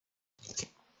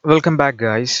Welcome back,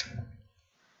 guys.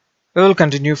 We will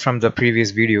continue from the previous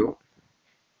video.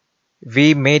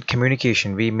 We made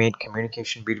communication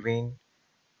between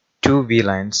two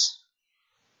VLANs.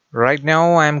 Right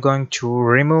now I am going to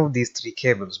remove these three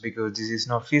cables because this is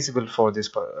not feasible for this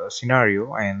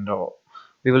scenario, and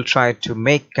we will try to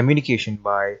make communication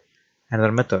by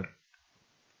another method.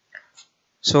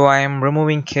 So I am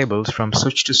removing cables from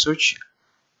switch to switch.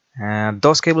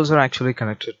 Those cables are actually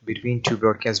connected between two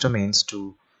broadcast domains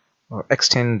to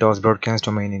extend those broadcast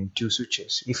domain in two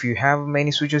switches. If you have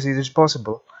many switches, it is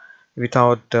possible.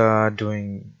 Without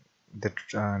doing the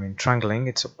trungling,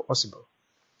 it's possible.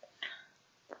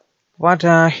 What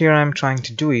here I'm trying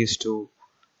to do is to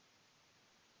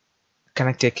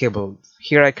connect a cable.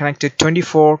 Here I connected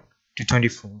 24 to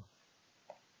 24.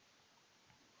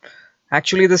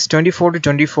 Actually, this 24 to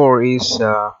 24 is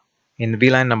in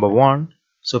VLAN number 1.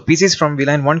 So PCs from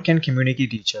VLAN 1 can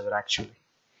communicate each other actually.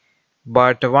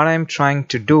 But what I'm trying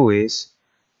to do is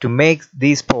to make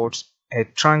these ports a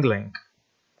trunk link.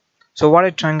 So what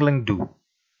a trunk link do?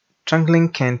 Trunk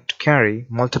link can carry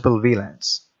multiple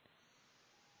VLANs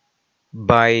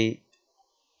by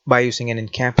using an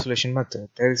encapsulation method.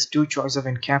 There is two choices of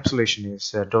encapsulation,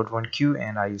 is .1q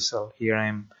and ISL.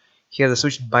 Here the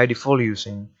switch by default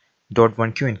using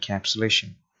 .1q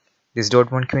encapsulation. This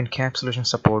 .1q encapsulation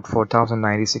support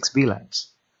 4096 VLANs.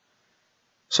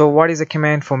 So what is the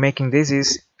command for making this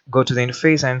is go to the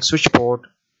interface and switch port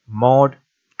mod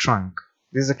trunk.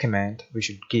 This is a command we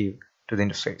should give to the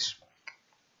interface.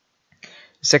 The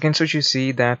second switch, you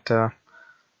see that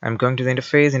I'm going to the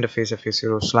interface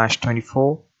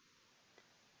FA0/24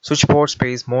 switch port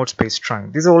space mode space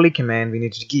trunk. This is the only command we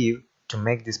need to give to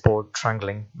make this port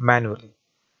trunkling manually.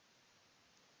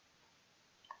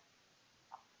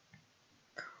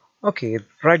 Okay,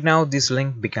 right now this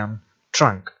link become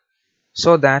trunk,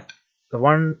 so that the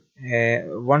one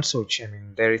switch,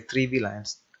 there is 3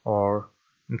 VLANs, or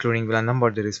including VLAN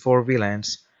number there is 4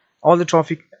 VLANs. All the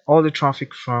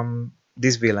traffic from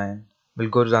this VLAN will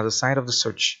go to the other side of the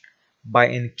switch by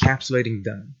encapsulating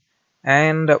them.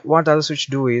 And what the other switch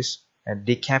do is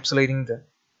decapsulating the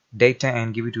data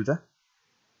and give it to the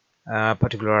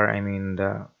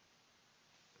the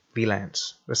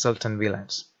VLANs, resultant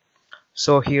VLANs.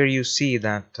 So here you see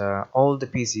that all the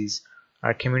PCs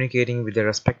are communicating with their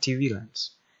respective VLANs.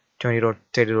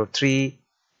 20.30.3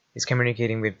 is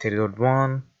communicating with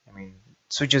 30.1.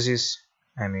 Switches is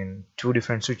two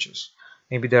different switches.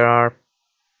 Maybe there are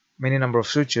many number of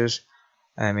switches.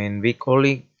 We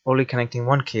only connecting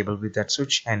one cable with that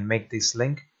switch and make this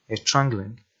link a trunk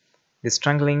link. This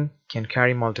trunk link can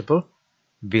carry multiple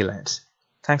VLANs.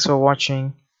 Thanks for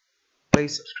watching.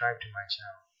 Please subscribe to my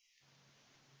channel.